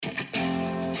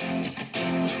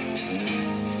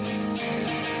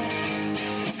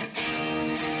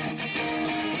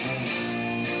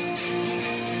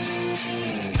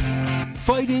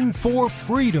fighting for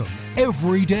freedom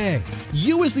every day.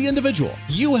 You as the individual,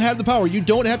 you have the power. You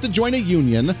don't have to join a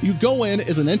union. You go in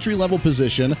as an entry-level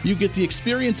position. You get the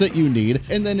experience that you need.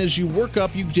 And then as you work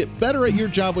up, you get better at your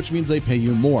job, which means they pay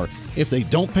you more. If they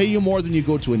don't pay you more, then you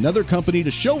go to another company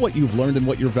to show what you've learned and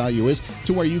what your value is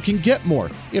to where you can get more.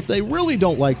 If they really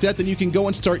don't like that, then you can go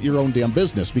and start your own damn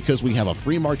business, because we have a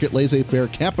free market, laissez-faire,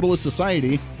 capitalist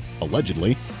society,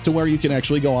 allegedly, to where you can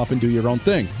actually go off and do your own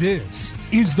thing. This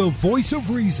is the Voice of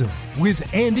Reason with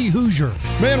Andy Hoosier.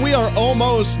 Man, we are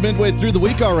almost midway through the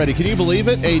week already. Can you believe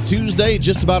it? A Tuesday,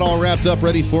 just about all wrapped up,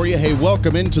 ready for you. Hey,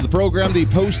 welcome into the program, the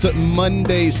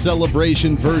post-Monday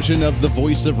celebration version of the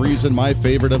Voice of Reason, my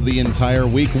favorite of the entire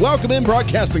week. Welcome in,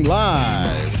 broadcasting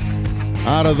live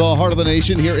out of the heart of the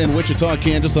nation here in Wichita,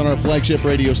 Kansas, on our flagship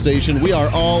radio station. We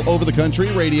are all over the country,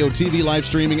 radio, TV, live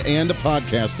streaming, and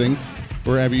podcasting,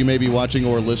 wherever you may be watching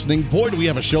or listening. Boy, do we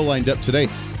have a show lined up today.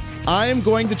 I am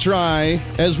going to try,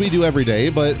 as we do every day,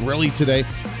 but really today,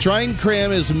 try and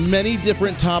cram as many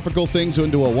different topical things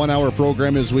into a 1-hour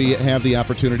program as we have the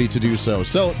opportunity to do so.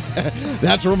 So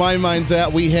that's where my mind's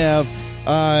at. We have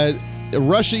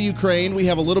Russia, Ukraine. We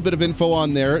have a little bit of info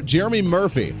on there. Jeremy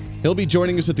Murphy, he'll be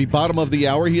joining us at the bottom of the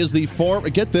hour. He is the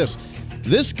get this.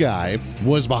 This guy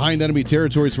was behind enemy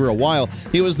territories for a while.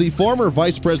 He was the former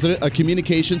vice president of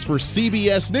communications for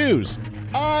CBS News.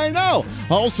 I know.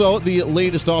 Also, the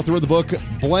latest author of the book,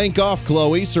 Blank Off,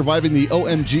 Chloe, Surviving the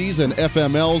OMGs and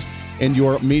FMLs in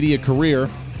Your Media Career.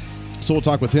 So we'll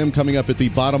talk with him coming up at the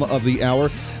bottom of the hour.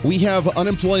 We have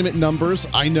unemployment numbers.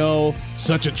 I know,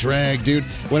 such a drag, dude,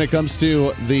 when it comes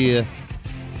to the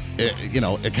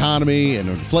economy and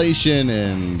inflation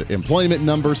and employment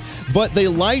numbers, but they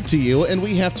lie to you, and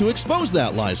we have to expose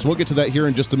that lie. So we'll get to that here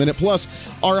in just a minute. Plus,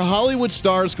 are Hollywood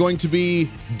stars going to be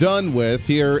done with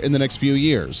here in the next few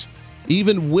years?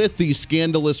 Even with the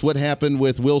scandalous what happened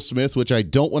with Will Smith, which I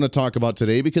don't want to talk about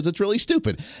today because it's really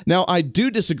stupid. Now, I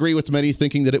do disagree with many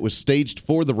thinking that it was staged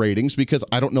for the ratings, because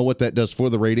I don't know what that does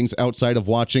for the ratings outside of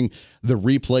watching the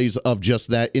replays of just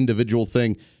that individual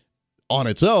thing on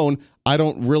its own. I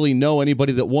don't really know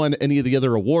anybody that won any of the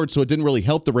other awards, so it didn't really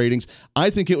help the ratings.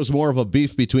 I think it was more of a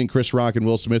beef between Chris Rock and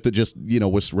Will Smith that just,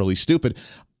 was really stupid.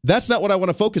 That's not what I want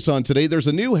to focus on today. There's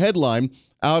a new headline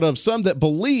out of some that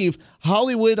believe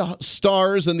Hollywood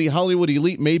stars and the Hollywood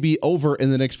elite may be over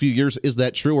in the next few years. Is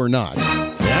that true or not?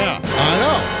 Yeah, I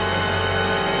know.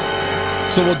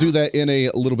 So we'll do that in a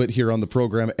little bit here on the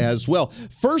program as well.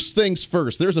 First things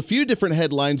first, there's a few different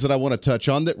headlines that I want to touch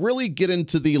on that really get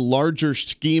into the larger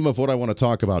scheme of what I want to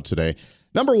talk about today.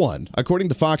 Number one, according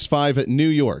to Fox 5 at New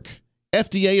York,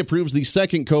 FDA approves the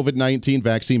second COVID-19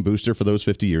 vaccine booster for those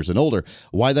 50 years and older.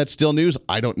 Why that's still news,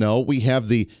 I don't know. We have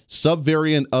the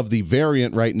subvariant of the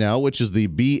variant right now, which is the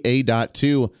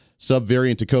BA.2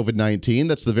 subvariant to COVID-19.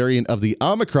 That's the variant of the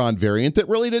Omicron variant that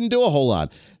really didn't do a whole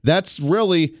lot. That's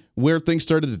really where things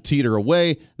started to teeter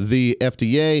away. The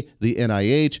FDA, the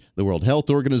NIH, the World Health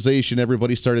Organization,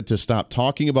 everybody started to stop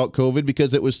talking about COVID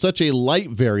because it was such a light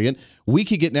variant. We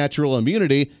could get natural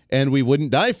immunity and we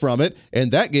wouldn't die from it.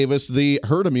 And that gave us the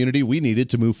herd immunity we needed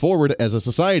to move forward as a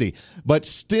society. But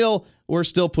still, we're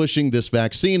still pushing this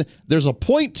vaccine. There's a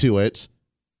point to it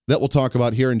that we'll talk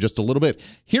about here in just a little bit.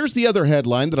 Here's the other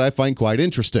headline that I find quite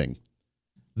interesting.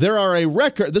 There are a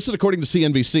record, this is according to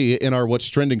CNBC in our What's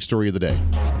Trending story of the day.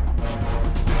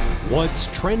 What's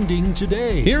trending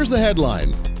today? Here's the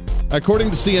headline. According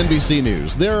to CNBC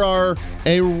News, there are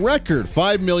a record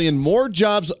 5 million more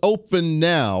jobs open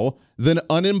now than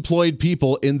unemployed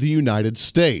people in the United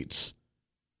States.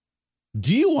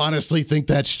 Do you honestly think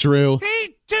that's true?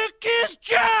 He took his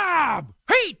job.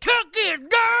 He took it,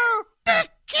 girl. Took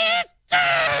it.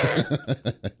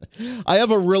 I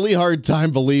have a really hard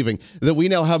time believing that we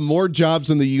now have more jobs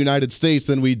in the United States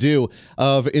than we do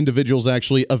of individuals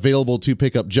actually available to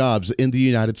pick up jobs in the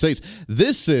United States.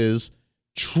 This is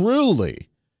truly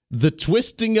the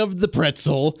twisting of the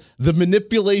pretzel, the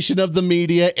manipulation of the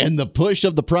media, and the push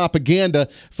of the propaganda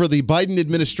for the Biden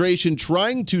administration,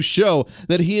 trying to show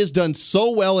that he has done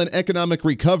so well in economic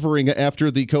recovering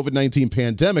after the COVID-19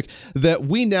 pandemic that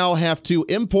we now have to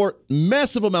import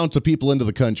massive amounts of people into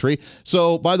the country.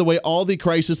 So, by the way, all the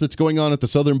crisis that's going on at the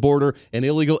southern border and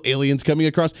illegal aliens coming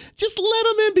across, just let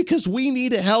them in because we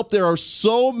need help. There are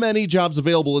so many jobs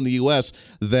available in the U.S.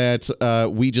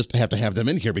 that we just have to have them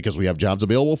in here because we have jobs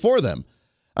available for them.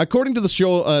 According to the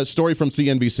story from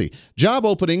CNBC, job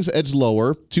openings edged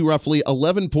lower to roughly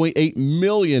 11.8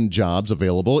 million jobs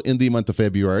available in the month of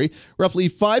February, roughly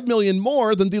 5 million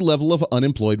more than the level of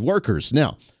unemployed workers.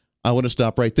 Now, I want to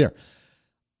stop right there.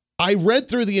 I read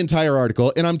through the entire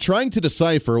article, and I'm trying to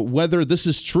decipher whether this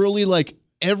is truly like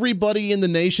everybody in the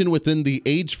nation within the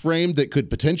age frame that could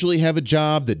potentially have a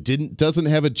job that doesn't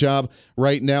have a job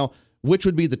right now, which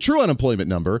would be the true unemployment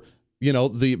number,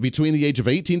 between the age of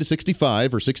 18 to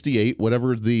 65 or 68,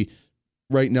 whatever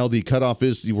right now the cutoff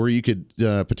is where you could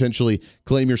potentially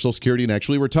claim your Social Security and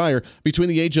actually retire, between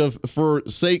the age of,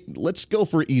 let's go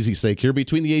for easy sake here,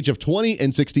 between the age of 20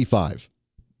 and 65.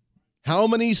 How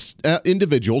many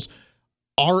individuals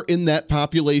are in that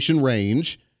population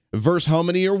range versus how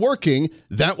many are working?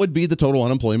 That would be the total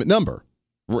unemployment number.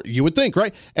 You would think,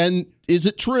 right? And is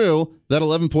it true that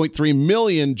 11.3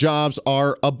 million jobs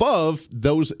are above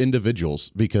those individuals?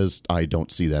 Because I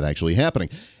don't see that actually happening.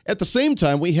 At the same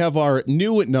time, we have our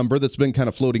new number that's been kind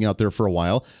of floating out there for a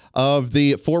while of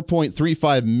the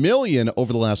 4.35 million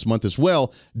over the last month as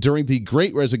well during the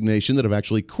Great Resignation that have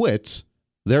actually quit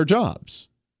their jobs.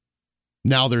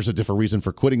 Now there's a different reason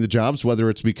for quitting the jobs, whether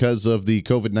it's because of the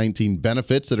COVID-19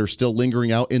 benefits that are still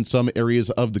lingering out in some areas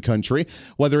of the country,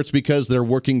 whether it's because they're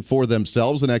working for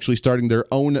themselves and actually starting their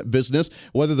own business,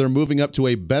 whether they're moving up to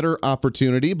a better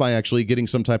opportunity by actually getting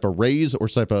some type of raise or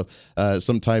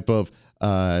some type of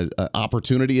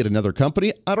opportunity at another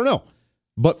company. I don't know.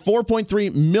 But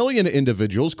 4.3 million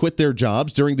individuals quit their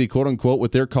jobs during the quote-unquote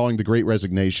what they're calling the Great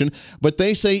Resignation. But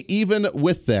they say even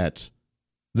with that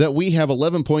we have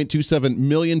 11.27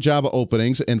 million job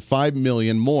openings and 5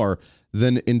 million more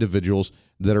than individuals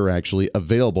that are actually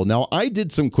available. Now, I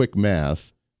did some quick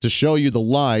math to show you the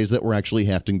lies that we're actually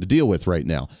having to deal with right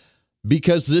now,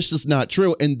 because this is not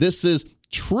true. And this is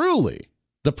truly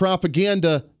the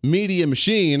propaganda media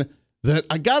machine that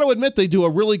I got to admit they do a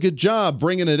really good job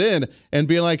bringing it in and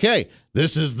being like, hey,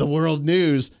 this is the world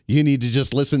news. You need to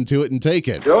just listen to it and take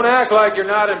it. Don't act like you're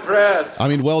not impressed. I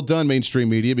mean, well done, mainstream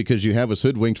media, because you have us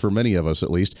hoodwinked for many of us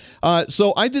at least.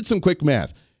 So I did some quick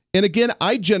math. And again,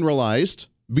 I generalized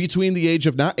between the age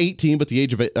of not 18, but the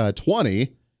age of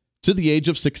 20 to the age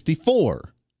of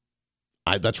 64.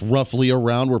 That's roughly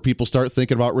around where people start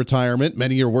thinking about retirement.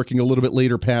 Many are working a little bit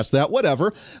later past that,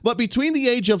 whatever. But between the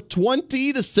age of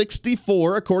 20 to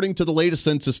 64, according to the latest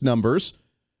census numbers,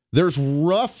 there's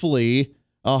roughly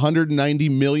 190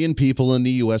 million people in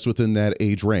the U.S. within that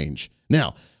age range.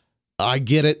 Now, I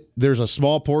get it. There's a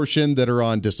small portion that are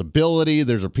on disability.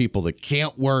 There's people that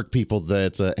can't work, people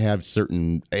that have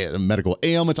certain medical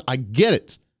ailments. I get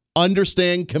it.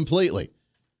 Understand completely.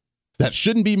 That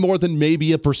shouldn't be more than maybe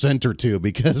 1% or 2%,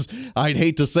 because I'd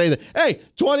hate to say that, hey,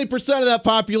 20% of that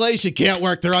population can't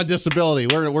work. They're on disability.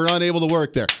 We're unable to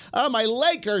work there. Oh, my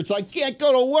leg hurts. I can't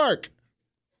go to work.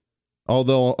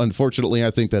 Although, unfortunately, I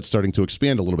think that's starting to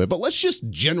expand a little bit. But let's just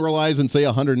generalize and say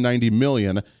 190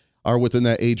 million are within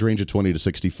that age range of 20 to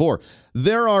 64.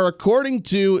 There are, according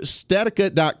to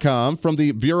Statica.com from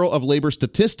the Bureau of Labor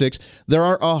Statistics, there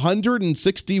are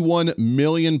 161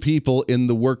 million people in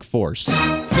the workforce.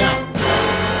 Now,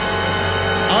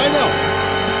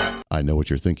 I know what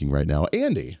you're thinking right now.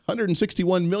 Andy,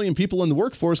 161 million people in the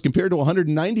workforce compared to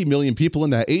 190 million people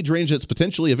in that age range that's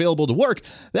potentially available to work.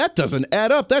 That doesn't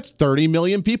add up. That's 30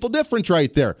 million people difference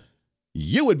right there.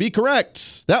 You would be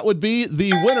correct. That would be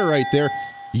the winner right there.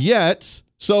 Yet,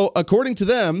 so according to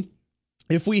them,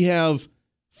 if we have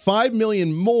 5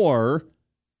 million more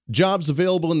jobs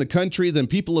available in the country than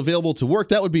people available to work,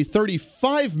 that would be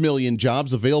 35 million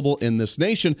jobs available in this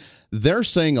nation. They're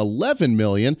saying 11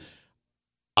 million.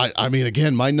 I mean,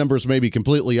 again, my numbers may be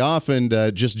completely off and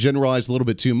just generalized a little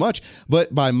bit too much,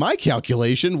 but by my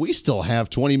calculation, we still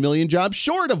have 20 million jobs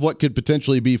short of what could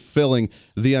potentially be filling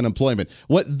the unemployment.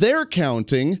 What they're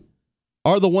counting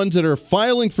are the ones that are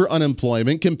filing for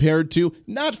unemployment compared to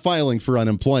not filing for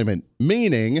unemployment,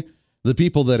 meaning the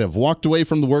people that have walked away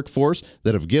from the workforce,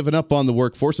 that have given up on the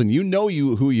workforce, and you know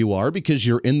who you are because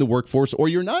you're in the workforce or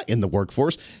you're not in the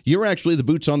workforce. You're actually the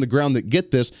boots on the ground that get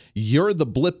this. You're the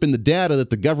blip in the data that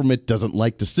the government doesn't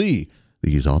like to see.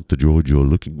 These aren't the jobs you're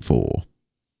looking for.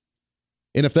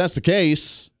 And if that's the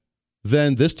case,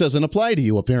 then this doesn't apply to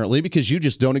you, apparently, because you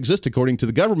just don't exist according to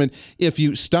the government. If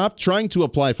you stop trying to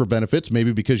apply for benefits,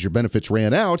 maybe because your benefits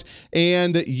ran out,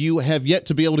 and you have yet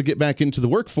to be able to get back into the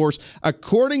workforce,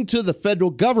 according to the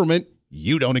federal government,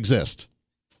 you don't exist.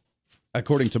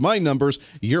 According to my numbers,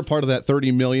 you're part of that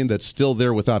 30 million that's still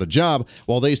there without a job,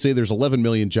 while they say there's 11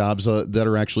 million jobs that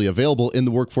are actually available in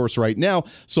the workforce right now.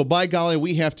 So by golly,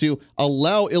 we have to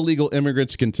allow illegal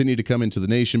immigrants to continue to come into the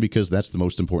nation because that's the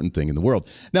most important thing in the world.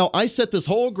 Now, I set this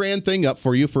whole grand thing up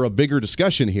for you for a bigger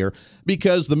discussion here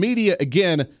because the media,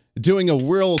 again, doing a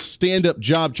real stand-up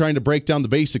job trying to break down the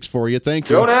basics for you. Thank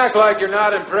you. Don't act like you're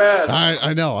not impressed.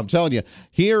 I know. I'm telling you.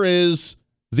 Here is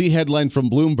the headline from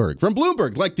Bloomberg. From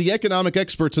Bloomberg, like the economic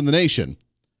experts in the nation.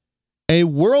 A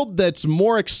world that's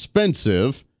more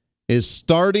expensive is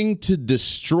starting to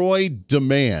destroy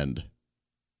demand.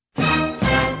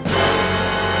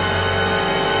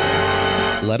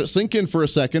 Let it sink in for a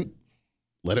second.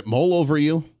 Let it mull over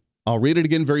you. I'll read it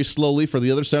again very slowly for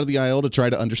the other side of the aisle to try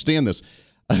to understand this.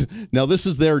 Now, this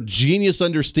is their genius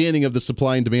understanding of the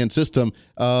supply and demand system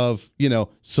of,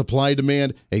 supply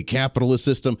demand, a capitalist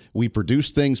system. We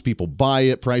produce things, people buy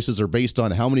it. Prices are based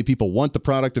on how many people want the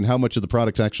product and how much of the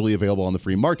product's actually available on the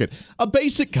free market. A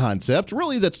basic concept,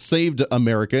 really, that's saved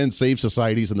America and saved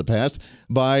societies in the past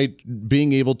by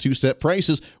being able to set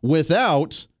prices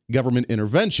without government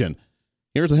intervention.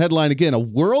 Here's the headline again. A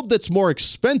world that's more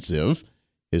expensive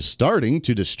is starting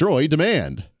to destroy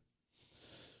demand.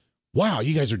 Wow,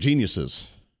 you guys are geniuses.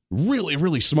 Really,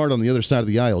 really smart on the other side of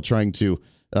the aisle trying to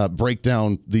break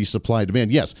down the supply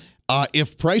demand. Yes,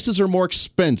 if prices are more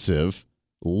expensive,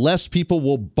 less people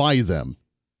will buy them.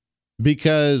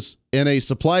 Because in a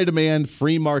supply demand,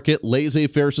 free market,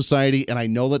 laissez-faire society, and I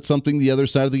know that's something the other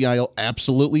side of the aisle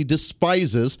absolutely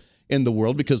despises in the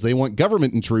world because they want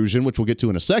government intrusion, which we'll get to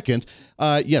in a second.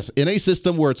 Yes, in a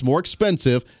system where it's more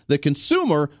expensive, the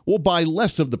consumer will buy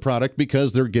less of the product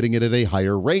because they're getting it at a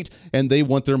higher rate and they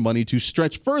want their money to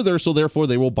stretch further, so therefore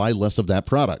they will buy less of that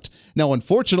product. Now,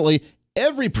 unfortunately,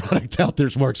 every product out there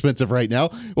is more expensive right now,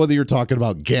 whether you're talking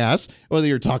about gas, whether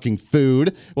you're talking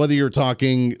food, whether you're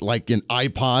talking like an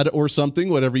iPod or something,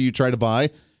 whatever you try to buy.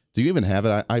 Do you even have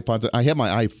an iPod? I have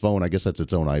my iPhone. I guess that's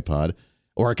its own iPod.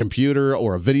 Or a computer,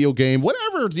 or a video game,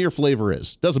 whatever your flavor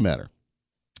is. Doesn't matter.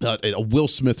 A Will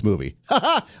Smith movie.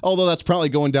 Although that's probably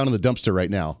going down in the dumpster right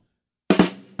now.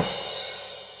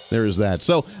 There is that.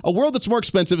 So a world that's more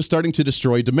expensive is starting to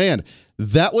destroy demand.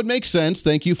 That would make sense.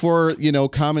 Thank you for,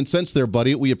 common sense there,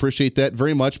 buddy. We appreciate that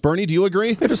very much. Bernie, do you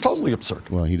agree? It is totally absurd.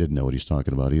 Well, he didn't know what he's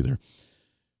talking about either.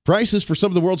 Prices for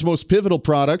some of the world's most pivotal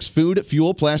products, food,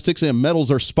 fuel, plastics, and metals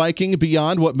are spiking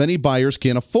beyond what many buyers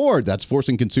can afford. That's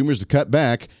forcing consumers to cut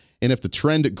back. And if the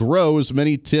trend grows,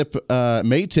 may tip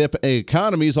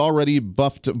economies already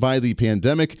buffed by the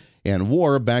pandemic and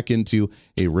war back into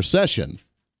a recession.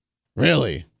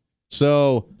 Really?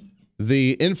 So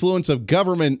the influence of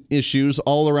government issues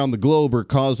all around the globe are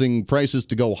causing prices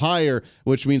to go higher,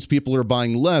 which means people are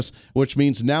buying less, which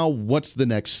means now what's the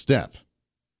next step?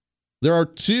 There are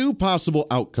two possible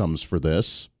outcomes for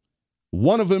this.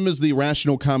 One of them is the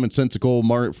rational,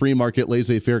 commonsensical, free market,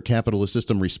 laissez-faire capitalist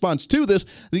system response to this.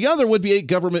 The other would be a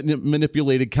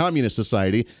government-manipulated communist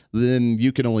society. Then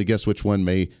you can only guess which one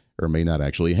may or may not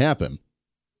actually happen.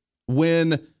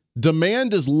 When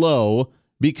demand is low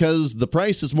because the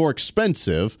price is more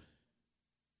expensive,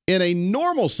 in a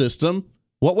normal system,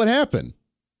 what would happen?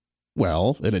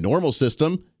 Well, in a normal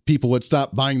system, people would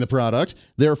stop buying the product.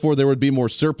 Therefore, there would be more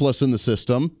surplus in the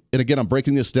system. And again, I'm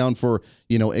breaking this down for,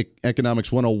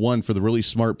 Economics 101 for the really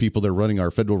smart people that are running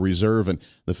our Federal Reserve and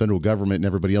the federal government and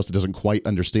everybody else that doesn't quite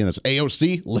understand this.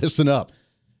 AOC, listen up.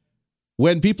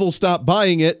 When people stop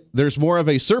buying it, there's more of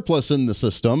a surplus in the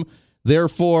system.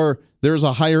 Therefore, there's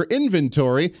a higher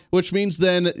inventory, which means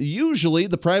then usually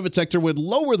the private sector would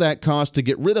lower that cost to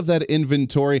get rid of that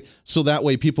inventory so that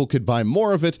way people could buy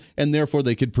more of it and therefore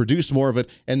they could produce more of it,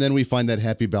 and then we find that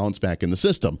happy balance back in the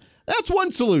system. That's one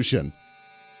solution.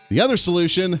 The other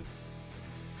solution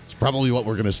is probably what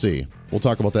we're going to see. We'll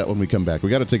talk about that when we come back. We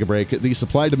got to take a break. The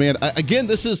supply demand, again,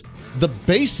 this is the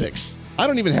basics. I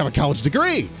don't even have a college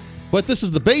degree, but this is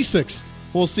the basics.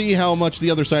 We'll see how much the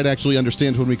other side actually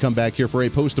understands when we come back here for a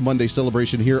post-Monday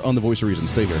celebration here on The Voice of Reason.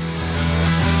 Stay here.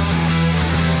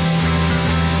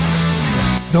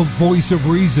 The Voice of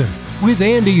Reason with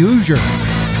Andy Hoosier.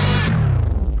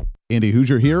 Andy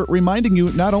Hoosier here, reminding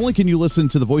you not only can you listen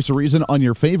to The Voice of Reason on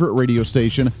your favorite radio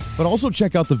station, but also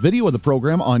check out the video of the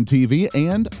program on TV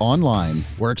and online.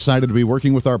 We're excited to be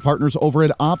working with our partners over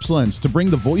at OpsLens to bring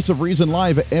The Voice of Reason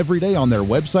live every day on their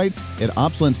website at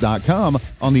opslens.com,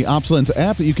 on the OpsLens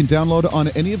app that you can download on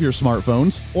any of your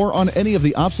smartphones, or on any of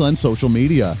the OpsLens social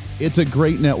media. It's a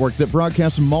great network that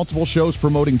broadcasts multiple shows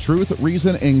promoting truth,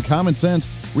 reason, and common sense,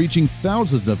 reaching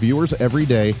thousands of viewers every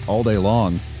day, all day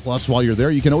long. Plus, while you're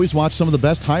there, you can always watch some of the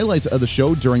best highlights of the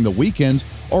show during the weekends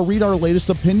or read our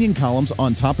latest opinion columns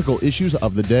on topical issues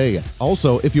of the day.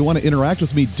 Also, if you want to interact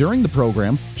with me during the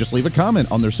program, just leave a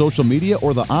comment on their social media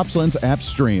or the OpsLens app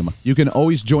stream. You can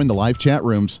always join the live chat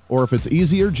rooms, or if it's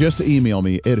easier, just email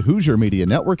me at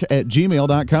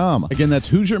HoosierMediaNetwork@gmail.com. Again, that's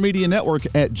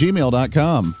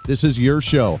HoosierMediaNetwork@gmail.com. This is your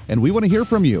show, and we want to hear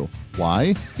from you.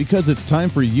 Why? Because it's time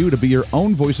for you to be your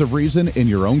own voice of reason in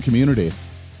your own community.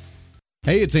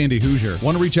 Hey, it's Andy Hoosier.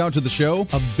 Want to reach out to the show?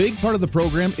 A big part of the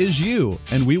program is you,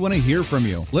 and we want to hear from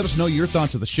you. Let us know your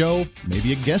thoughts of the show,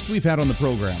 maybe a guest we've had on the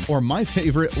program, or my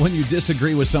favorite, when you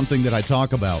disagree with something that I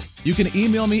talk about. You can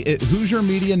email me at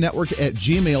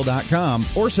HoosierMediaNetwork@gmail.com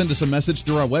or send us a message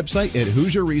through our website at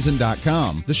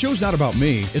HoosierReason.com. The show's not about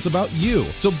me, it's about you.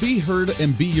 So be heard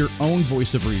and be your own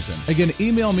voice of reason. Again,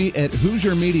 email me at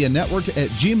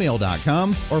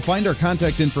HoosierMediaNetwork@gmail.com or find our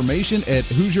contact information at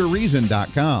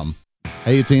HoosierReason.com.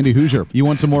 Hey, it's Andy Hoosier. You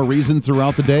want some more reason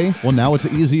throughout the day? Well, now it's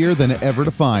easier than ever to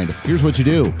find. Here's what you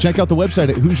do. Check out the website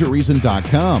at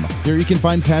HoosierReason.com. There you can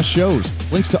find past shows,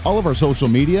 links to all of our social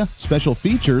media, special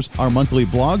features, our monthly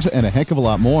blogs, and a heck of a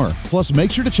lot more. Plus, make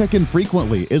sure to check in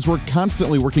frequently as we're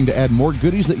constantly working to add more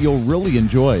goodies that you'll really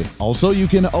enjoy. Also, you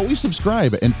can always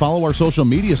subscribe and follow our social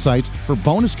media sites for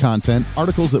bonus content,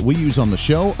 articles that we use on the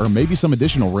show, or maybe some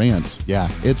additional rants. Yeah,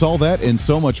 it's all that and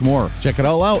so much more. Check it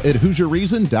all out at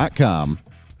HoosierReason.com.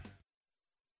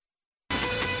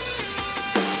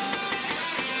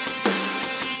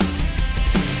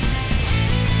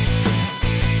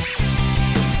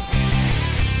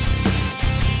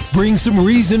 Bring some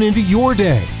reason into your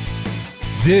day.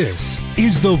 This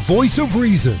is the Voice of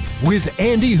Reason with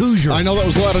Andy Hoosier. I know that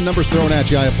was a lot of numbers thrown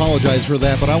at you. I apologize for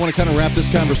that, but I want to kind of wrap this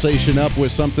conversation up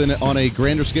with something on a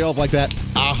grander scale of like that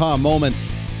aha moment.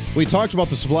 We talked about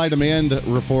the supply-demand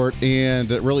report and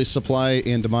really supply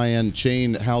and demand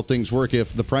chain, how things work.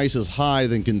 If the price is high,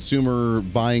 then consumer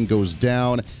buying goes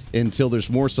down until there's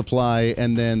more supply,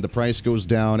 and then the price goes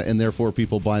down, and therefore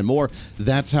people buy more.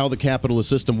 That's how the capitalist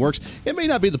system works. It may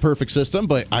not be the perfect system,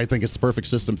 but I think it's the perfect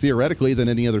system theoretically than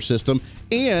any other system,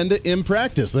 and in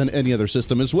practice than any other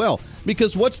system as well.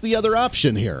 Because what's the other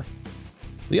option here?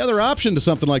 The other option to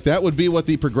something like that would be what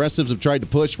the progressives have tried to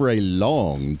push for a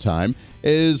long time,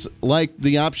 is like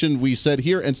the option we said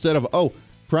here. Instead of,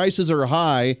 prices are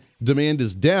high, demand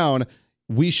is down,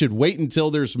 we should wait until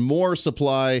there's more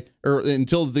supply, or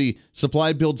until the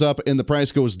supply builds up and the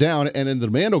price goes down, and then the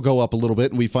demand will go up a little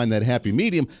bit and we find that happy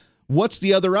medium. What's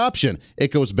the other option?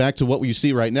 It goes back to what we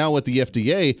see right now with the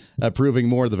FDA approving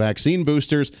more of the vaccine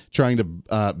boosters, trying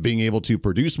to being able to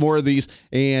produce more of these,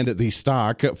 and the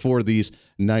stock for these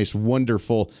nice,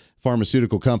 wonderful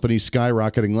pharmaceutical companies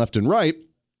skyrocketing left and right,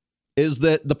 is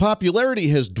that the popularity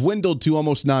has dwindled to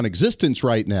almost non-existence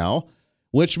right now,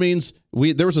 which means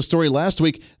there was a story last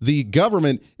week, the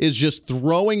government is just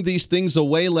throwing these things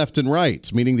away left and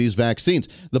right, meaning these vaccines.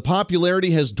 The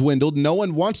popularity has dwindled. No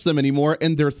one wants them anymore,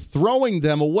 and they're throwing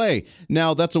them away.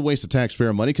 Now, that's a waste of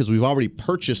taxpayer money because we've already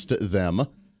purchased them.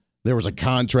 There was a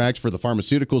contract for the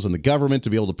pharmaceuticals and the government to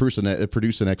be able to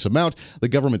produce an X amount. The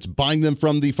government's buying them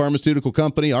from the pharmaceutical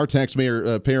company. Our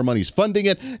taxpayer money's funding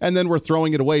it, and then we're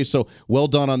throwing it away. So well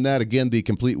done on that. Again, the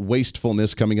complete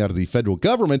wastefulness coming out of the federal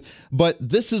government. But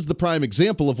this is the prime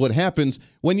example of what happens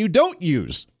when you don't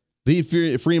use the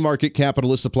free market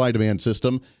capitalist supply-demand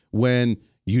system, when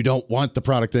you don't want the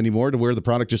product anymore, to where the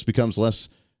product just becomes less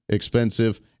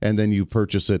expensive, and then you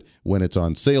purchase it when it's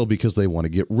on sale because they want to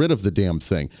get rid of the damn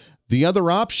thing. The other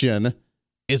option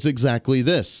is exactly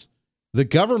this. The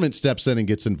government steps in and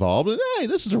gets involved, and hey,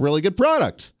 this is a really good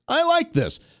product. I like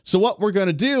this. So what we're going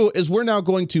to do is we're now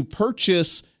going to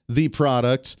purchase the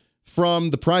product from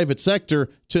the private sector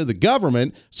to the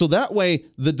government, so that way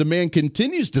the demand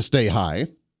continues to stay high,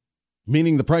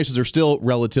 meaning the prices are still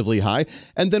relatively high,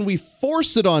 and then we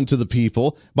force it onto the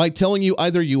people by telling you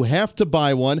either you have to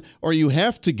buy one or you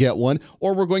have to get one,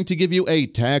 or we're going to give you a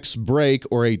tax break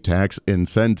or a tax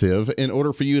incentive in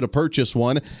order for you to purchase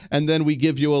one, and then we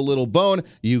give you a little bone.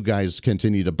 You guys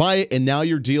continue to buy it, and now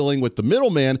you're dealing with the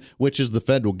middleman, which is the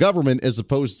federal government, as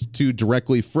opposed to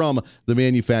directly from the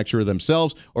manufacturer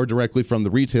themselves or directly from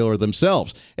the retailer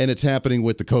themselves. And it's happening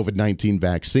with the COVID-19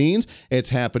 vaccines. It's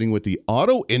happening with the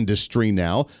auto industry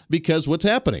now, because what's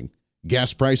happening?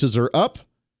 Gas prices are up.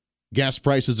 Gas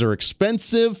prices are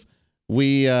expensive.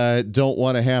 We don't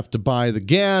want to have to buy the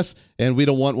gas, and we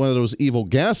don't want one of those evil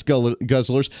gas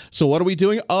guzzlers. So what are we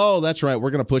doing? Oh, that's right.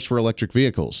 We're going to push for electric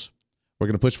vehicles. We're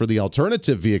going to push for the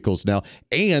alternative vehicles now,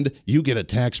 and you get a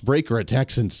tax break or a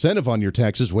tax incentive on your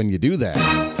taxes when you do that. All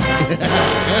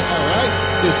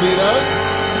right. You see those?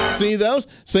 See those?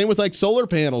 Same with like solar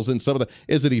panels and some of the.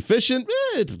 Is it efficient?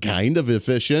 It's kind of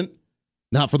efficient.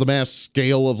 Not for the mass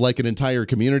scale of like an entire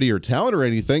community or town or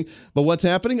anything. But what's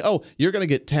happening? Oh, you're going to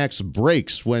get tax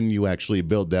breaks when you actually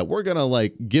build that. We're going to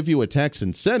like give you a tax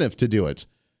incentive to do it.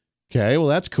 Okay, well,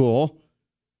 that's cool.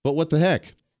 But what the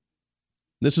heck?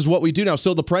 This is what we do now.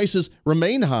 So the prices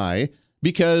remain high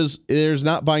because there's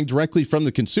not buying directly from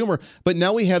the consumer. But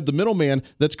now we have the middleman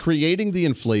that's creating the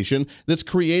inflation, that's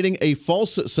creating a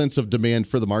false sense of demand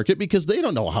for the market because they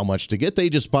don't know how much to get. They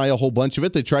just buy a whole bunch of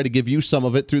it. They try to give you some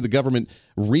of it through the government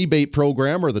rebate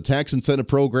program or the tax incentive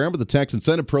program or the tax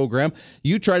incentive program.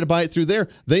 You try to buy it through there.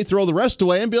 They throw the rest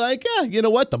away and be like, yeah, you know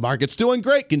what? The market's doing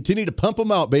great. Continue to pump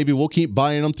them out, baby. We'll keep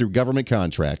buying them through government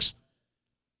contracts.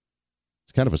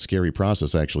 It's kind of a scary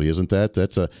process, actually, isn't that?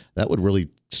 That would really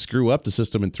screw up the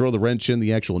system and throw the wrench in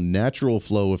the actual natural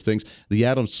flow of things. The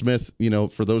Adam Smith,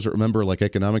 for those that remember like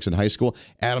economics in high school,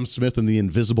 Adam Smith and the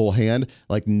invisible hand,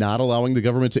 like not allowing the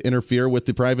government to interfere with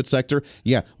the private sector.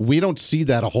 Yeah, we don't see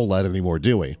that a whole lot anymore,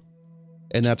 do we?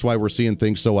 And that's why we're seeing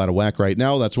things so out of whack right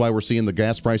now. That's why we're seeing the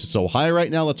gas prices so high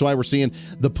right now. That's why we're seeing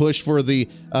the push for the,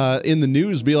 in the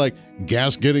news, be like,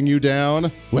 gas getting you down?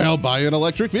 Well, buy an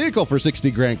electric vehicle for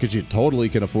 $60,000 because you totally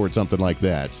can afford something like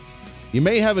that. You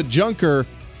may have a junker,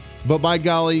 but by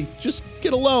golly, just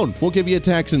get a loan. We'll give you a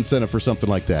tax incentive for something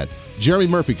like that. Jeremy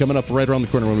Murphy coming up right around the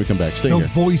corner when we come back. Stay here. The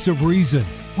Voice of Reason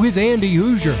with Andy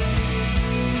Hoosier.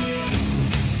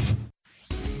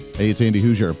 Hey, it's Andy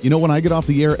Hoosier. When I get off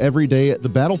the air every day, the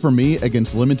battle for me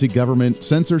against limited government,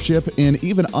 censorship, and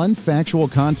even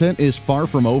unfactual content is far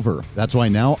from over. That's why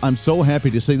now I'm so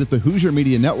happy to say that the Hoosier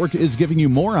Media Network is giving you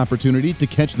more opportunity to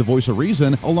catch the Voice of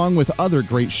Reason along with other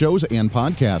great shows and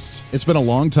podcasts. It's been a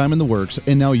long time in the works,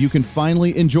 and now you can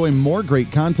finally enjoy more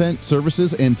great content,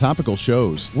 services, and topical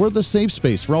shows. We're the safe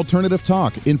space for alternative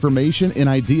talk, information, and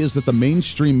ideas that the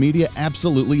mainstream media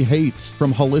absolutely hates.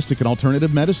 From holistic and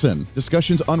alternative medicine,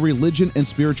 discussions on religion and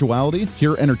spirituality,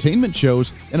 pure entertainment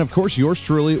shows, and of course yours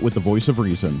truly with the Voice of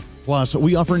Reason. Plus,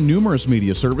 we offer numerous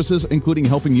media services, including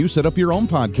helping you set up your own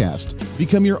podcast.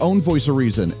 Become your own Voice of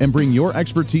Reason and bring your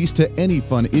expertise to any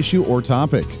fun issue or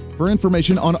topic. For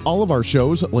information on all of our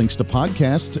shows, links to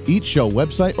podcasts, each show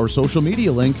website or social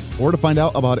media link, or to find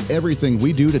out about everything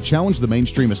we do to challenge the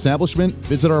mainstream establishment,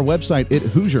 visit our website at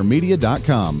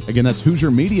HoosierMedia.com. Again, that's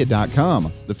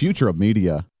HoosierMedia.com, the future of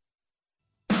media.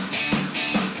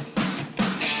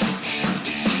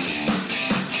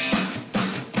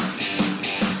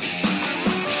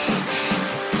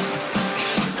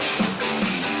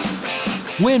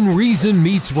 When Reason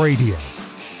Meets Radio.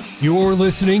 You're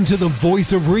listening to the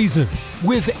Voice of Reason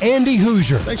with Andy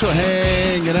Hoosier. Thanks for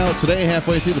hanging out today,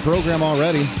 halfway through the program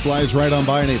already. Flies right on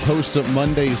by in a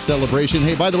post-Monday celebration.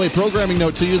 Hey, by the way, programming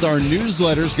note to you, our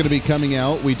newsletter is going to be coming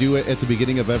out. We do it at the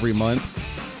beginning of every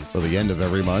month, or the end of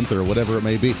every month, or whatever it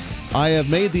may be. I have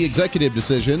made the executive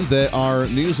decision that our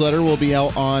newsletter will be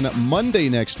out on Monday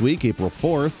next week, April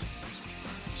 4th.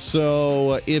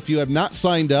 So if you have not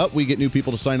signed up, we get new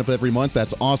people to sign up every month.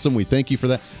 That's awesome. We thank you for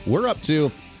that. We're up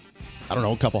to,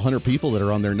 a couple hundred people that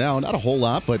are on there now. Not a whole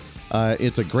lot, but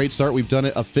it's a great start. We've done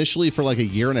it officially for like a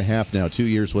year and a half now, 2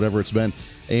 years, whatever it's been.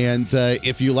 And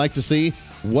if you like to see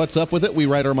what's up with it, we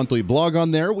write our monthly blog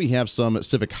on there. We have some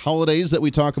civic holidays that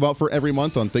we talk about for every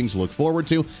month on things to look forward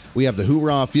to. We have the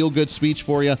hoorah feel-good speech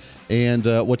for you and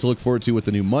what to look forward to with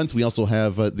the new month. We also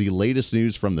have the latest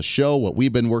news from the show, what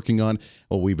we've been working on,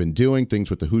 what we've been doing, things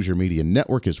with the Hoosier Media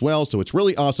Network as well. So it's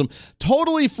really awesome.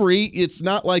 Totally free. It's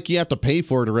not like you have to pay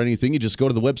for it or anything. You just go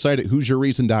to the website at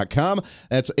HoosierReason.com.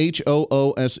 That's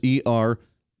HOOSER.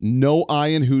 No I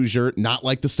in Hoosier, not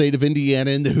like the state of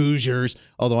Indiana and the Hoosiers,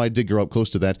 although I did grow up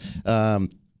close to that.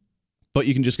 But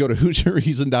you can just go to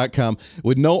HoosierReason.com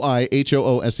with no I,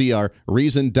 HOOSER,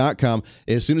 Reason.com.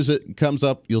 As soon as it comes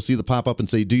up, you'll see the pop-up and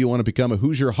say, do you want to become a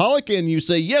Hoosier-holic? And you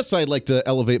say, yes, I'd like to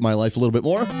elevate my life a little bit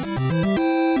more.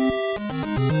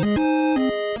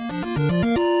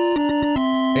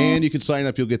 And you can sign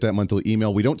up. You'll get that monthly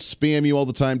email. We don't spam you all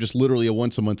the time, just literally a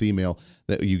once-a-month email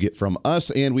that you get from us,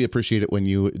 and we appreciate it when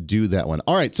you do that one.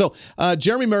 All right, so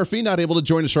Jeremy Murphy, not able to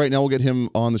join us right now. We'll get him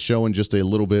on the show in just a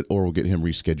little bit, or we'll get him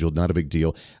rescheduled. Not a big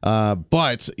deal.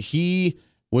 But he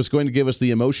was going to give us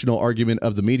the emotional argument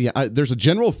of the media. There's a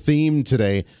general theme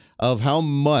today of how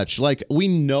much, like, we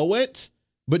know it,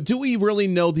 but do we really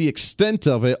know the extent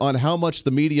of it on how much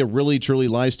the media really truly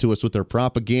lies to us with their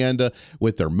propaganda,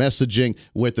 with their messaging,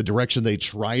 with the direction they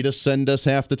try to send us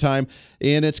half the time?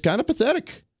 And it's kind of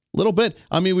pathetic, a little bit.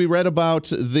 I mean, we read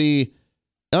about the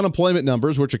unemployment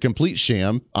numbers, which are complete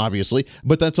sham, obviously,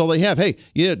 but that's all they have. Hey,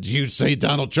 yeah, you say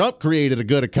Donald Trump created a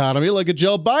good economy. Look at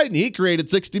Joe Biden. He created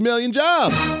 60 million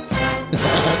jobs.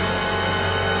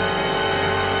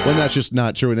 When that's just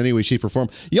not true in any way, shape, or form.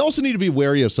 You also need to be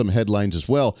wary of some headlines as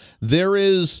well. There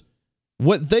is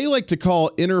what they like to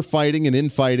call inner fighting and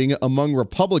infighting among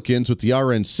Republicans with the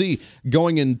RNC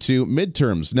going into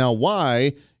midterms. Now,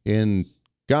 why, in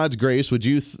God's grace, would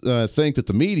you think that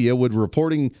the media would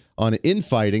reporting on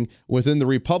infighting within the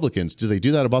Republicans? Do they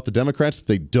do that about the Democrats?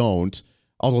 They don't.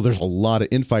 Although there's a lot of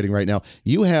infighting right now.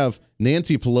 You have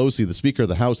Nancy Pelosi, the Speaker of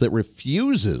the House, that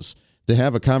refuses to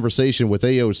have a conversation with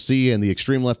AOC and the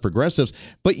extreme left progressives,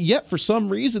 but yet for some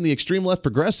reason the extreme left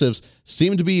progressives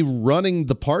seem to be running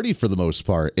the party for the most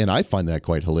part, and I find that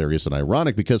quite hilarious and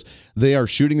ironic because they are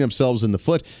shooting themselves in the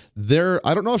foot.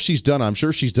 I don't know if she's done. I'm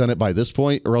sure she's done it by this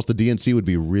point, or else the DNC would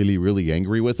be really, really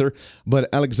angry with her. But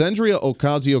Alexandria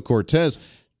Ocasio-Cortez,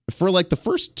 for like the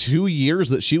first 2 years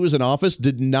that she was in office,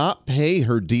 did not pay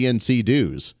her DNC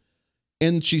dues.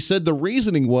 And she said the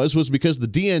reasoning was because the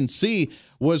DNC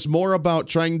was more about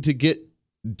trying to get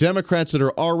Democrats that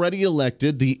are already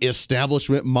elected, the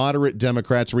establishment moderate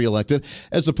Democrats reelected,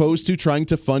 as opposed to trying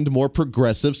to fund more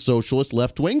progressive socialist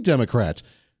left-wing Democrats.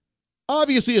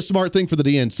 Obviously a smart thing for the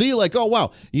DNC, like, oh,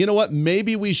 wow, you know what?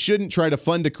 Maybe we shouldn't try to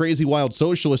fund a crazy wild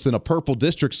socialist in a purple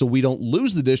district so we don't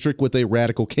lose the district with a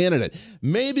radical candidate.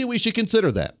 Maybe we should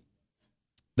consider that.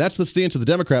 That's the stance of the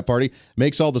Democrat Party.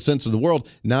 Makes all the sense in the world.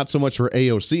 Not so much for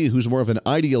AOC, who's more of an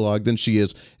ideologue than she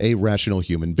is a rational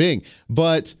human being.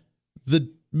 But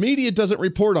the media doesn't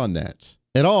report on that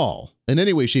at all in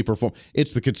any way, shape, or form.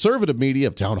 It's the conservative media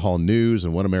of Town Hall News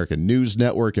and One American News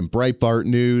Network and Breitbart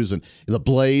News and The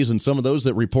Blaze and some of those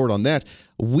that report on that.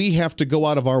 We have to go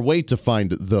out of our way to find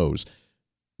those.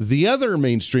 The other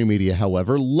mainstream media,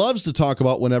 however, loves to talk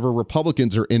about whenever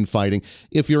Republicans are infighting.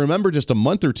 If you remember just a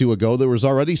month or two ago, there was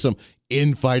already some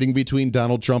infighting between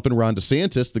Donald Trump and Ron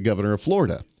DeSantis, the governor of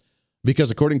Florida. Because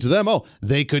according to them,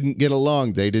 they couldn't get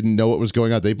along. They didn't know what was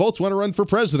going on. They both want to run for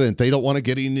president. They don't want to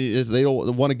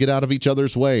get out of each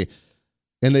other's way.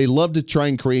 And they love to try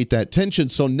and create that tension.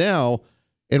 So now,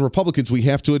 and Republicans, we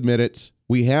have to admit it.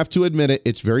 We have to admit it.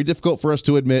 It's very difficult for us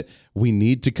to admit. We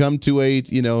need to come to a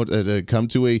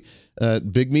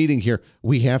big meeting here.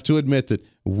 We have to admit that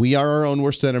we are our own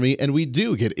worst enemy, and we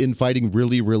do get infighting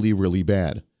really, really, really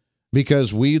bad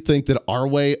because we think that our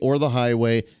way or the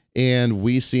highway, and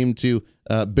we seem to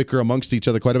bicker amongst each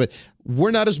other quite a bit.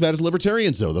 We're not as bad as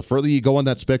libertarians, though. The further you go on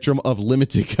that spectrum of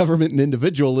limited government and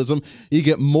individualism, you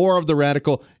get more of the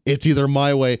radical, it's either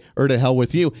my way or to hell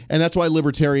with you. And that's why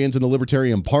libertarians and the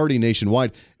Libertarian Party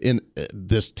nationwide, and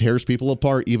this tears people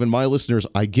apart, even my listeners,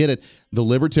 I get it. The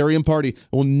Libertarian Party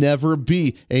will never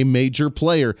be a major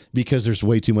player because there's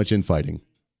way too much infighting.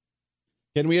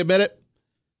 Can we admit it?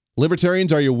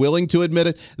 Libertarians, are you willing to admit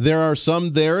it? There are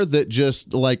some there that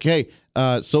just like, hey,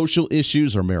 social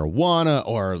issues or marijuana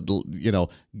or,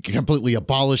 completely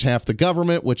abolish half the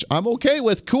government, which I'm okay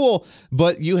with. Cool.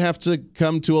 But you have to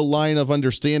come to a line of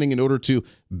understanding in order to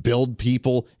build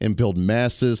people and build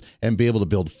masses and be able to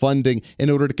build funding in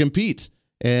order to compete.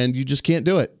 And you just can't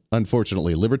do it,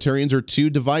 unfortunately. Libertarians are too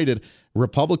divided.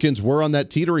 Republicans were on that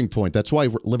teetering point. That's why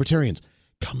libertarians,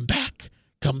 come back.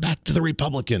 Come back to the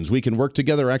Republicans. We can work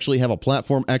together, actually have a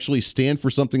platform, actually stand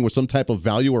for something with some type of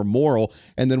value or moral,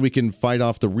 and then we can fight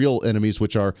off the real enemies,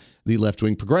 which are the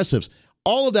left-wing progressives.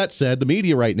 All of that said, the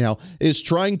media right now is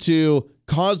trying to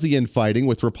cause the infighting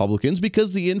with Republicans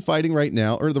because the infighting right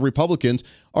now, or the Republicans,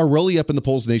 are really up in the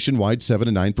polls nationwide, 7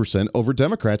 to 9% over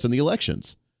Democrats in the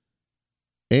elections.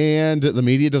 And the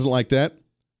media doesn't like that.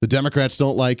 The Democrats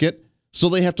don't like it. So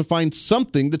they have to find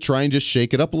something to try and just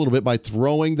shake it up a little bit by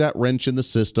throwing that wrench in the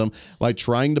system, by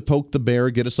trying to poke the bear,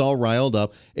 get us all riled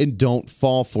up, and don't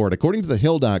fall for it. According to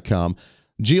thehill.com,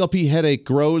 GOP headache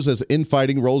grows as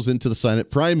infighting rolls into the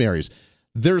Senate primaries.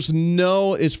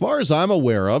 As far as I'm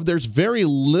aware of, there's very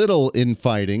little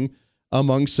infighting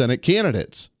among Senate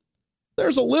candidates.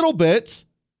 There's a little bit,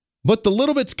 but the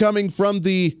little bit's coming from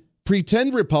the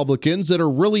pretend Republicans that are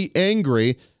really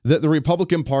angry that the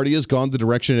Republican Party has gone the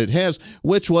direction it has,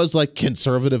 which was like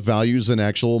conservative values and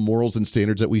actual morals and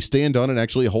standards that we stand on and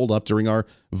actually hold up during our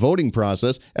voting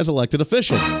process as elected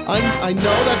officials. I know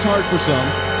that's hard for some.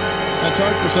 That's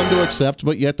hard for some to accept,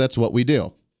 but yet that's what we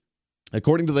do.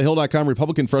 According to thehill.com,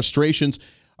 Republican frustrations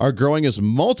are growing as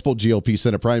multiple GOP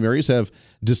Senate primaries have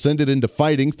descended into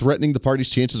fighting, threatening the party's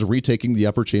chances of retaking the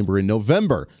upper chamber in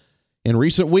November. In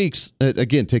recent weeks,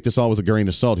 again, take this all with a grain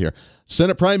of salt here,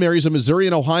 Senate primaries in Missouri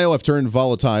and Ohio have turned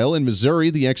volatile. In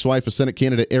Missouri, the ex-wife of Senate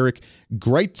candidate Eric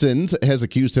Greitens has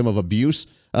accused him of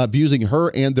abusing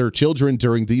her and their children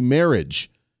during the marriage.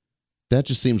 That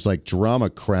just seems like drama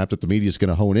crap that the media is going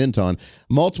to hone in on.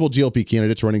 Multiple GOP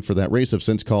candidates running for that race have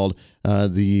since called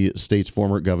the state's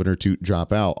former governor to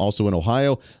drop out. Also in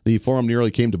Ohio, the forum nearly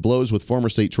came to blows with former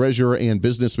state treasurer and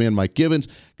businessman Mike Gibbons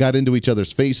got into each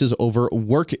other's faces over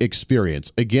work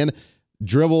experience. Again,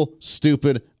 drivel,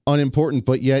 stupid, unimportant,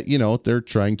 but yet, they're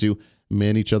trying to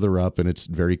man each other up, and it's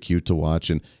very cute to watch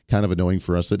and kind of annoying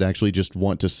for us that actually just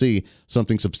want to see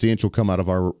something substantial come out of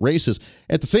our races.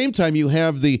 At the same time, you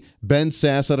have the Ben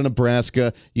Sasse out of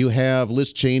Nebraska, you have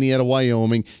Liz Cheney out of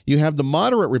Wyoming, you have the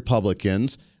moderate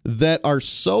Republicans that are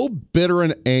so bitter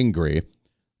and angry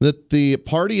that the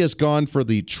party has gone for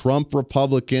the Trump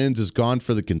Republicans, has gone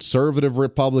for the conservative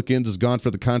Republicans, has gone for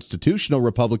the constitutional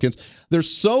Republicans. They're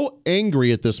so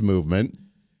angry at this movement,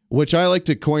 which I like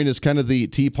to coin as kind of the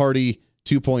Tea Party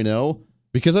 2.0,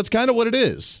 because that's kind of what it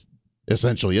is,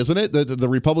 essentially, isn't it? The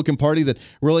Republican Party that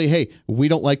really, hey, we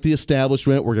don't like the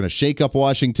establishment. We're going to shake up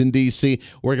Washington, D.C.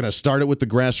 We're going to start it with the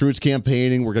grassroots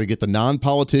campaigning. We're going to get the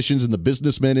non-politicians and the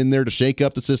businessmen in there to shake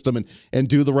up the system and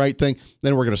do the right thing.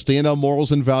 Then we're going to stand on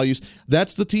morals and values.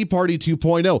 That's the Tea Party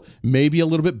 2.0. Maybe a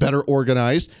little bit better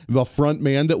organized. The front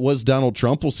man that was Donald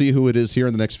Trump. We'll see who it is here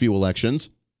in the next few elections.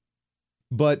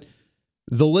 But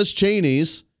the Liz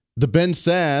Cheneys, the Ben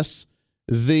Sasse,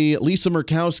 the Lisa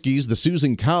Murkowskis, the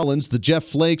Susan Collins, the Jeff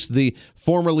Flakes, the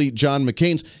formerly John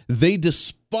McCains, they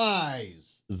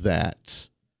despise that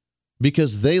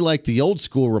because they like the old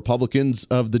school Republicans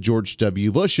of the George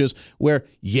W. Bushes where,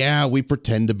 yeah, we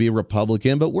pretend to be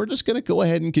Republican, but we're just going to go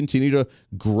ahead and continue to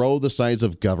grow the size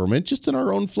of government just in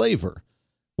our own flavor.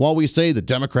 While we say the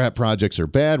Democrat projects are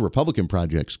bad, Republican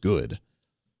projects good.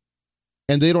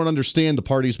 And they don't understand the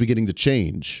party's beginning to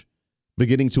change,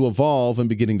 beginning to evolve and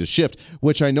beginning to shift,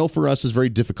 which I know for us is very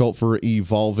difficult for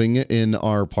evolving in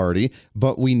our party,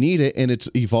 but we need it, and it's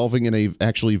evolving in a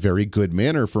actually very good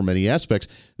manner for many aspects.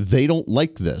 They don't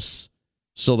like this,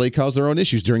 so they cause their own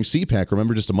issues. During CPAC,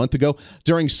 remember just a month ago,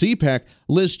 during CPAC,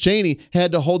 Liz Cheney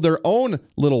had to hold their own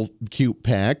little cute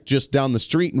pack just down the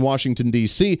street in Washington,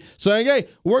 D.C., saying, hey,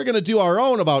 we're going to do our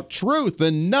own about truth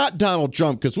and not Donald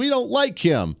Trump because we don't like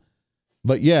him.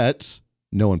 But yet,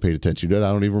 no one paid attention to it.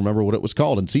 I don't even remember what it was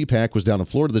called. And CPAC was down in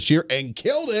Florida this year and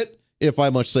killed it, if I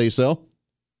must say so.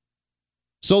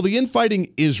 So the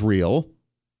infighting is real.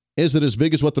 Is it as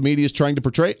big as what the media is trying to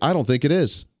portray? I don't think it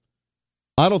is.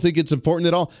 I don't think it's important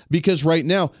at all because right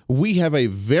now we have a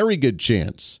very good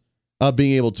chance of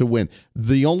being able to win.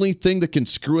 The only thing that can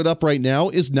screw it up right now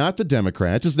is not the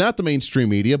Democrats, it's not the mainstream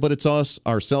media, but it's us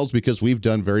ourselves because we've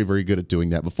done very, very good at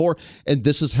doing that before. And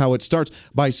this is how it starts,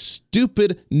 by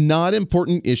stupid, not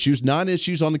important issues,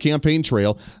 non-issues on the campaign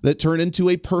trail that turn into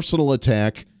a personal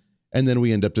attack, and then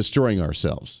we end up destroying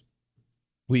ourselves.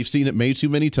 We've seen it made too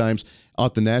many times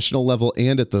at the national level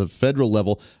and at the federal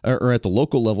level or at the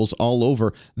local levels all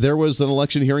over. There was an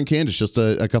election here in Kansas just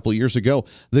a couple of years ago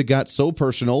that got so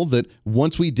personal that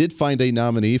once we did find a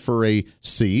nominee for a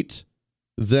seat,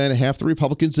 then half the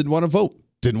Republicans didn't want to vote,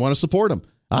 didn't want to support him.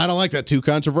 I don't like that, too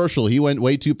controversial. He went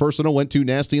way too personal, went too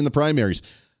nasty in the primaries.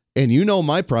 And you know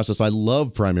my process. I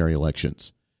love primary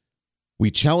elections.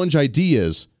 We challenge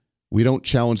ideas. We don't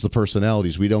challenge the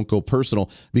personalities. We don't go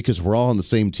personal because we're all on the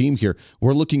same team here.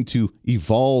 We're looking to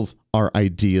evolve our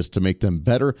ideas to make them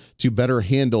better, to better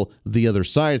handle the other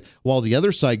side, while the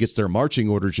other side gets their marching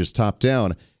orders just top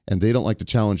down, and they don't like to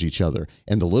challenge each other.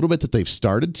 And the little bit that they've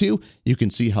started to, you can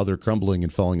see how they're crumbling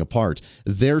and falling apart.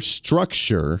 Their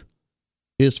structure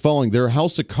is falling. Their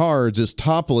house of cards is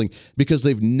toppling because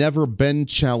they've never been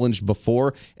challenged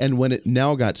before. And when it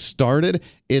now got started,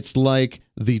 it's like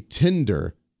the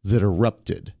tinder that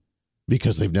erupted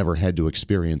because they've never had to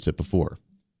experience it before.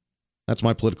 That's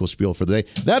my political spiel for the day.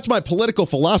 That's my political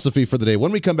philosophy for the day.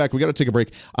 When we come back, we got to take a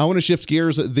break. I want to shift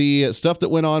gears. The stuff that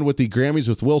went on with the Grammys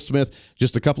with Will Smith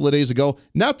just a couple of days ago,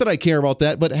 not that I care about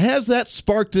that, but has that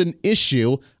sparked an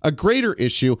issue, a greater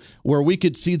issue, where we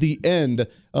could see the end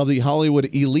of the Hollywood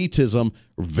elitism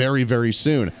very, very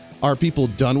soon? Are people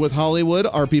done with Hollywood?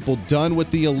 Are people done with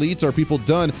the elites? Are people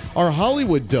done? Are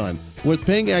Hollywood done with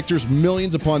paying actors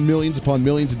millions upon millions upon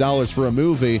millions of dollars for a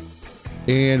movie?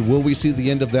 And will we see the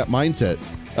end of that mindset?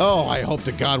 Oh, I hope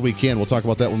to God we can. We'll talk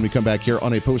about that when we come back here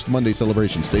on a post-Monday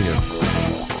celebration. Stay here.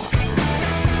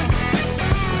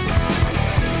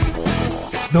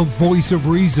 The Voice of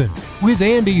Reason with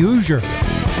Andy Hoosier.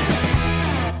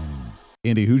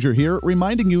 Andy Hoosier here,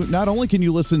 reminding you not only can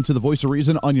you listen to the Voice of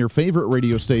Reason on your favorite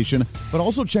radio station, but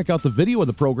also check out the video of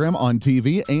the program on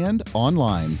TV and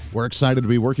online. We're excited to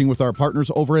be working with our partners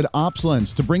over at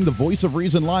OpsLens to bring the Voice of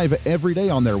Reason live every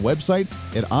day on their website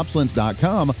at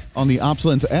opslens.com, on the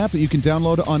OpsLens app that you can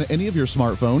download on any of your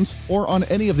smartphones, or on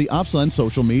any of the OpsLens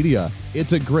social media.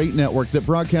 It's a great network that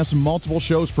broadcasts multiple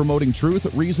shows promoting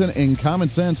truth, reason, and common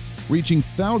sense, reaching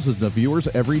thousands of viewers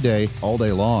every day, all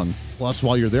day long. Plus,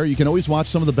 while you're there, you can always watch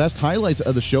some of the best highlights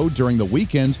of the show during the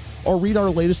weekends or read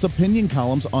our latest opinion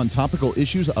columns on topical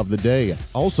issues of the day.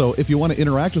 Also, if you want to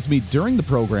interact with me during the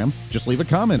program, just leave a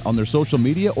comment on their social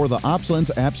media or the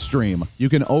OpsLens app stream. You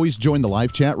can always join the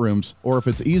live chat rooms, or if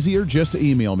it's easier, just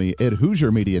email me at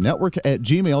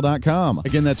HoosierMediaNetwork@gmail.com.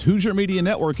 Again, that's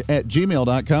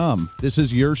HoosierMediaNetwork@gmail.com. This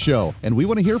is your show, and we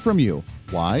want to hear from you.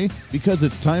 Why? Because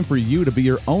it's time for you to be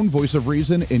your own voice of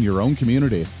reason in your own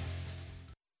community.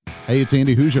 Hey, it's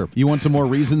Andy Hoosier. You want some more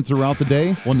reason throughout the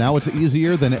day? Well, now it's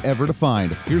easier than ever to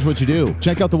find. Here's what you do.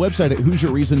 Check out the website at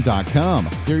HoosierReason.com.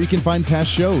 There you can find past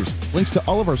shows, links to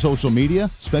all of our social media,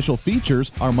 special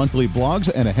features, our monthly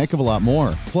blogs, and a heck of a lot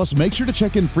more. Plus, make sure to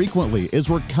check in frequently as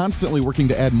we're constantly working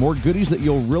to add more goodies that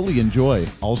you'll really enjoy.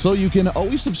 Also, you can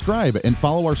always subscribe and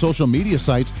follow our social media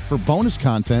sites for bonus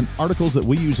content, articles that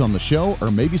we use on the show,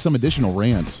 or maybe some additional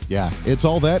rants. Yeah, it's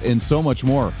all that and so much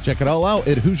more. Check it all out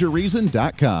at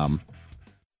HoosierReason.com.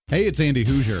 Hey, it's Andy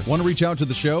Hoosier. Want to reach out to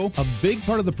the show? A big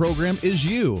part of the program is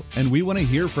you, and we want to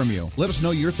hear from you. Let us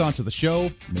know your thoughts of the show,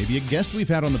 maybe a guest we've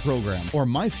had on the program, or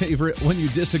my favorite, when you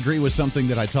disagree with something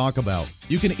that I talk about.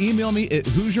 You can email me at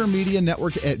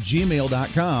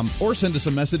HoosierMediaNetwork@gmail.com or send us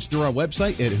a message through our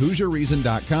website at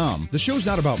HoosierReason.com. The show's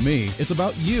not about me, it's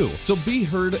about you. So be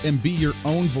heard and be your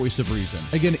own voice of reason.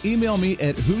 Again, email me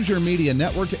at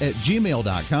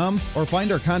HoosierMediaNetwork@gmail.com or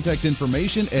find our contact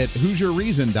information at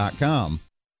HoosierReason.com.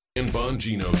 And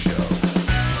Bongino Show.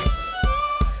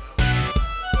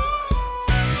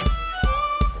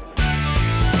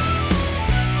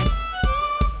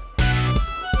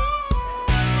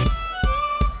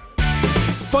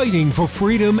 Fighting for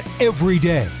freedom every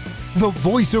day. The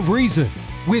voice of reason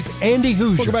with Andy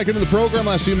Hoosier. Welcome back into the program.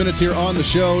 Last few minutes here on the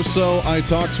show. So I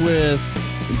talked with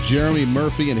Jeremy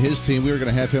Murphy and his team. We were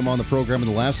going to have him on the program in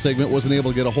the last segment. Wasn't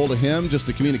able to get a hold of him. Just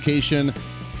a communication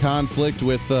conflict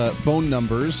with phone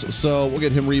numbers, so we'll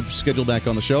get him rescheduled back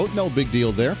on the show. No big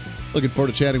deal there. Looking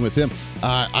forward to chatting with him.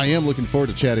 I am looking forward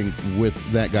to chatting with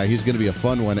that guy. He's going to be a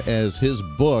fun one, as his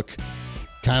book,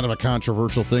 kind of a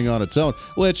controversial thing on its own,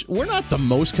 which we're not the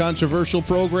most controversial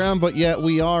program, but yet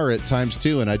we are at times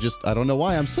too, and I don't know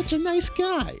why. I'm such a nice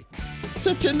guy.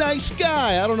 Such a nice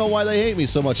guy. I don't know why they hate me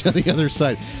so much on the other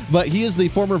side. But he is the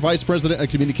former vice president of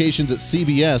communications at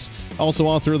CBS, also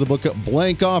author of the book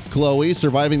Blank Off, Chloe,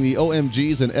 Surviving the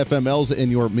OMGs and FMLs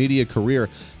in Your Media Career.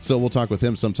 So we'll talk with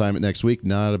him sometime next week.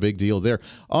 Not a big deal there.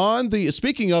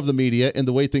 Speaking of the media and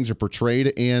the way things are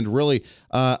portrayed, and really,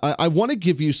 I want to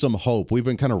give you some hope. We've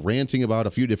been kind of ranting about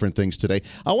a few different things today.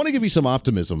 I want to give you some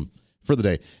optimism for the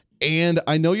day. And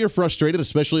I know you're frustrated,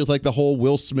 especially with like the whole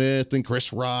Will Smith and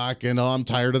Chris Rock and I'm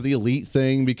tired of the elite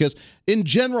thing, because in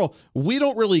general, we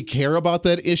don't really care about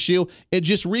that issue. It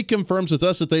just reconfirms with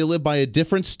us that they live by a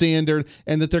different standard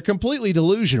and that they're completely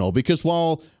delusional, because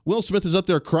while Will Smith is up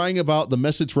there crying about the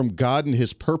message from God and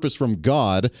his purpose from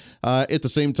God at the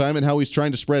same time, and how he's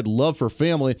trying to spread love for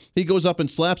family, he goes up and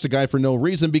slaps a guy for no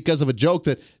reason because of a joke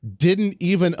that didn't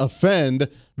even offend,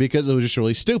 because it was just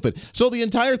really stupid. So the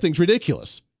entire thing's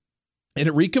ridiculous. And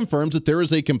it reconfirms that there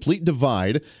is a complete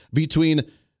divide between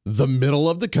the middle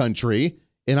of the country,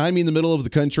 and I mean the middle of the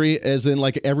country as in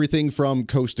like everything from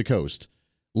coast to coast.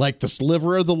 Like the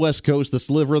sliver of the West Coast, the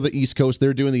sliver of the East Coast,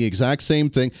 they're doing the exact same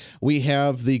thing. We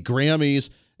have the Grammys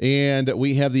and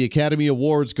we have the Academy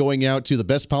Awards going out to the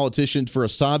best politician for a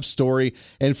sob story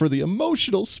and for the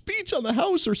emotional speech on the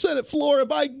House or Senate floor. And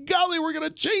by golly, we're going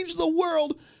to change the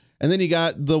world. And then you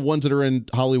got the ones that are in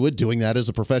Hollywood doing that as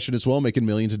a profession as well, making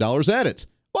millions of dollars at it.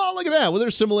 Well, look at that. Well,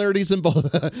 there's similarities in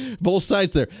both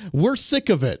sides there. We're sick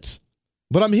of it.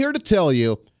 But I'm here to tell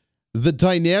you the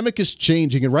dynamic is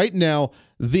changing. And right now,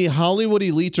 the Hollywood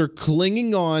elites are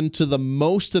clinging on to the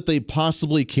most that they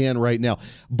possibly can right now.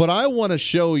 But I want to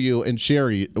show you and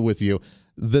share with you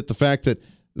that the fact that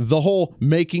the whole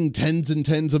making tens and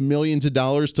tens of millions of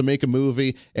dollars to make a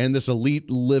movie and this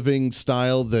elite living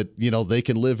style that, you know, they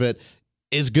can live at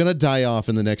is going to die off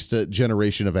in the next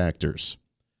generation of actors.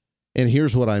 And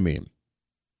here's what I mean.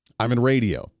 I'm in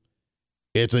radio.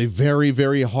 It's a very,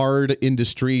 very hard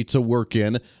industry to work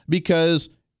in because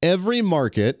every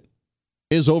market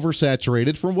is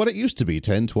oversaturated from what it used to be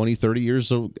 10, 20, 30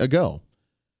 years ago.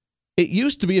 It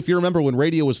used to be, if you remember when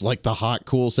radio was like the hot,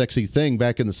 cool, sexy thing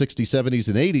back in the 60s, 70s,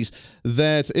 and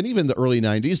 80s, and even the early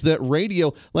 90s, that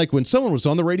radio, like when someone was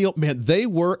on the radio, man, they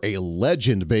were a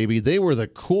legend, baby. They were the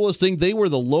coolest thing. They were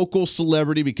the local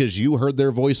celebrity because you heard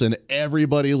their voice and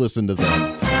everybody listened to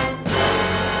them.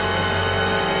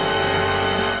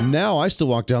 Now I still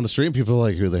walk down the street and people are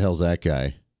like, who the hell's that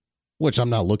guy? which I'm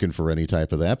not looking for any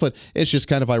type of that, but it's just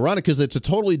kind of ironic because it's a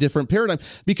totally different paradigm,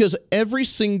 because every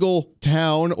single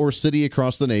town or city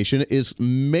across the nation is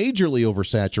majorly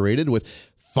oversaturated with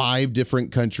 5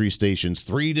 different country stations,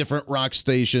 3 different rock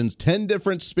stations, 10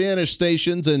 different Spanish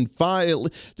stations, and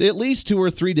at least 2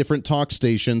 or 3 different talk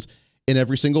stations in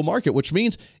every single market, which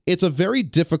means it's a very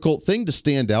difficult thing to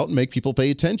stand out and make people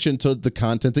pay attention to the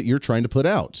content that you're trying to put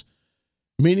out.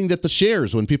 Meaning that the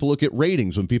shares, when people look at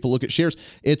ratings, when people look at shares,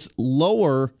 it's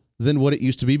lower than what it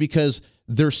used to be because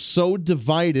they're so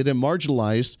divided and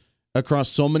marginalized across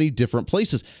so many different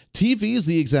places. TV is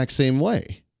the exact same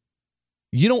way.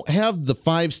 You don't have the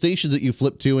 5 stations that you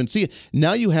flip to and see it.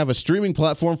 Now you have a streaming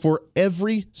platform for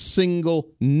every single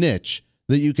niche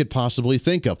that you could possibly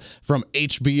think of, from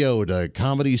HBO to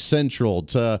Comedy Central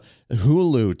to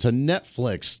Hulu to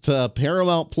Netflix to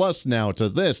Paramount Plus now to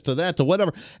this to that to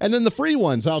whatever, and then the free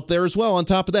ones out there as well on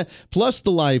top of that, plus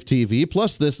the live TV,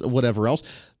 plus this whatever else.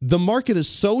 The market is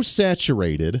so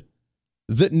saturated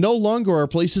that no longer are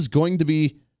places going to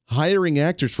be hiring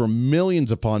actors for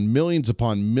millions upon millions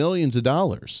upon millions of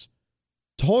dollars.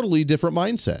 Totally different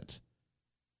mindset.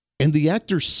 And the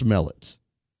actors smell it.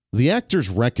 The actors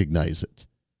recognize it.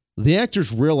 The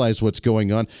actors realize what's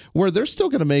going on, where they're still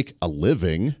going to make a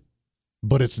living,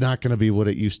 but it's not going to be what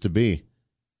it used to be.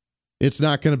 It's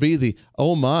not going to be the,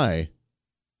 oh my,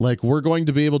 like we're going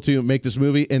to be able to make this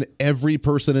movie and every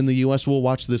person in the U.S. will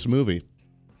watch this movie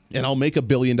and I'll make $1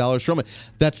 billion from it.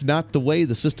 That's not the way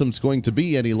the system's going to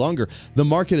be any longer. The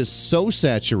market is so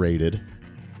saturated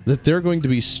that they're going to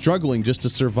be struggling just to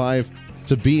survive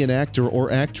to be an actor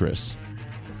or actress.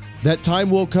 That time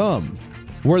will come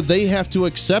where they have to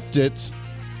accept it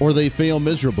or they fail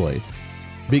miserably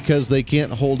because they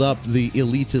can't hold up the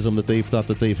elitism that they've thought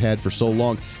that they've had for so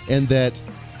long and that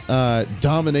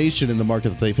domination in the market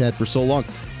that they've had for so long.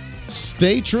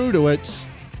 Stay true to it.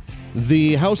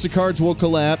 The house of cards will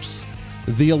collapse.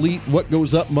 The elite, what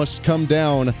goes up must come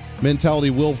down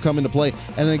mentality will come into play.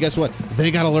 And then guess what?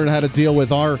 They got to learn how to deal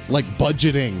with our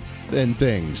budgeting and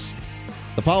things.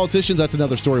 The politicians, that's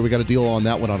another story. We got to deal on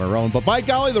that one on our own. But by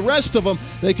golly, the rest of them,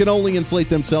 they can only inflate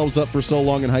themselves up for so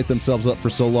long and hype themselves up for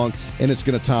so long, and it's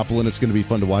going to topple, and it's going to be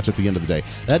fun to watch at the end of the day.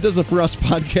 That does it for us.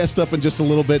 Podcast up in just a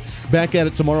little bit. Back at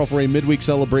it tomorrow for a midweek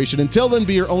celebration. Until then,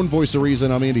 be your own voice of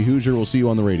reason. I'm Andy Hoosier. We'll see you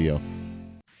on the radio.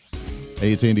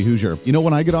 Hey, it's Andy Hoosier. You know,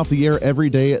 when I get off the air every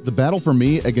day, the battle for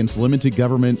me against limited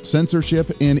government,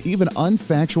 censorship, and even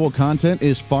unfactual content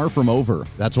is far from over.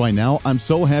 That's why now I'm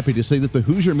so happy to say that the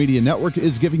Hoosier Media Network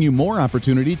is giving you more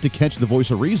opportunity to catch the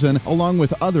voice of reason along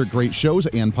with other great shows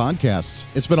and podcasts.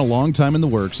 It's been a long time in the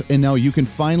works, and now you can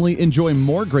finally enjoy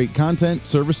more great content,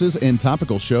 services, and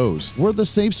topical shows. We're the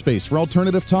safe space for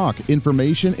alternative talk,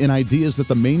 information, and ideas that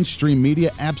the mainstream media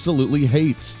absolutely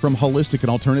hates. From holistic and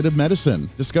alternative medicine,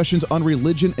 discussions on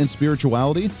religion and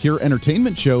spirituality, pure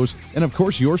entertainment shows, and of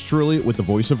course yours truly with the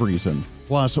voice of reason.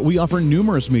 Plus, we offer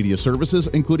numerous media services,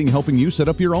 including helping you set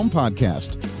up your own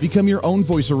podcast. Become your own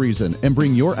voice of reason and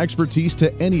bring your expertise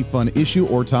to any fun issue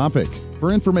or topic.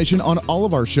 For information on all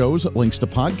of our shows, links to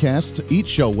podcasts, each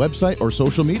show website or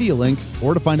social media link,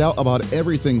 or to find out about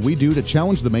everything we do to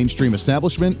challenge the mainstream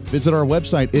establishment, visit our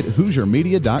website at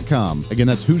HoosierMedia.com. Again,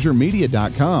 that's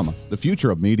HoosierMedia.com, the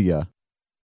future of media.